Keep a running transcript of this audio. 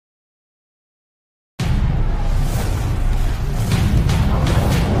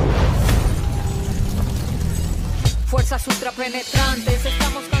promesas ultrapenetrantes.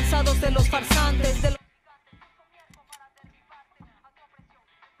 Estamos cansados de los farsantes, de los...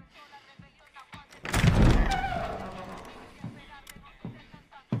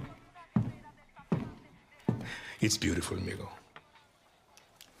 It's beautiful, amigo.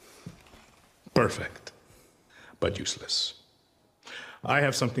 Perfect, but useless. I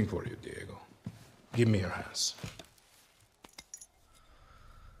have something for you, Diego. Give me your hands.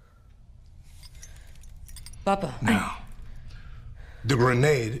 Papa. Now, the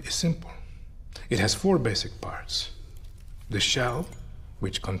grenade is simple. It has 4 basic parts. The shell,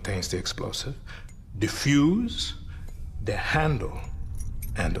 which contains the explosive, the fuse, the handle,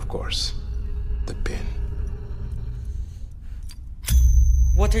 and of course, the pin.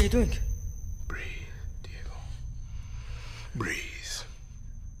 What are you doing? Breathe, Diego. Breathe.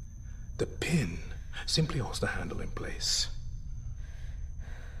 The pin simply holds the handle in place.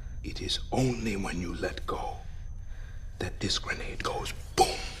 It is only when you let go that this grenade goes boom.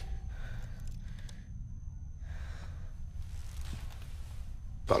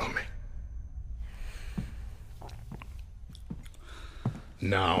 Follow me.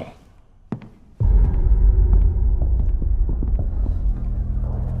 Now.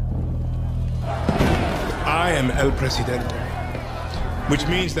 I am El Presidente, which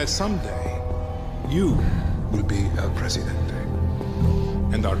means that someday you will be El Presidente.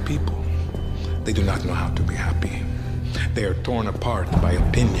 And our people, they do not know how to be happy. They are torn apart by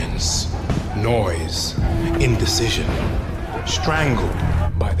opinions, noise, indecision, strangled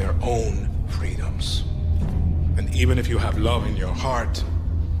by their own freedoms. And even if you have love in your heart,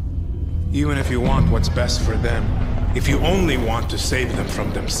 even if you want what's best for them, if you only want to save them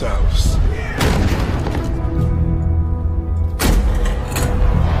from themselves,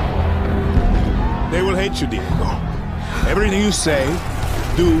 they will hate you, Diego. Everything you say,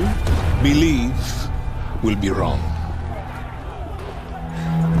 do, believe, will be wrong.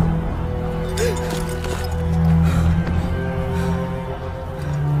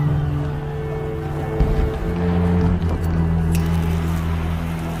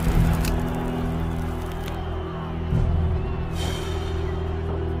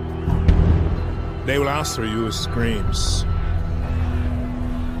 They will answer you with screams,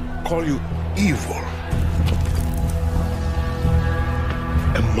 call you evil,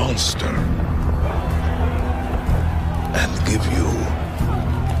 a monster, and give you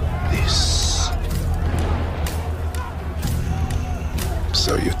this.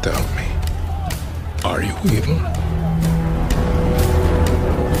 So you tell me, are you evil?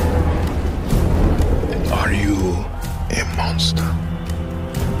 Are you a monster?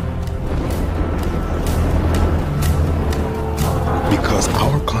 Because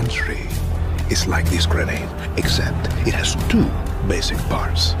our country is like this grenade, except it has 2 basic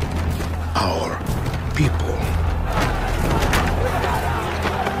parts. Our people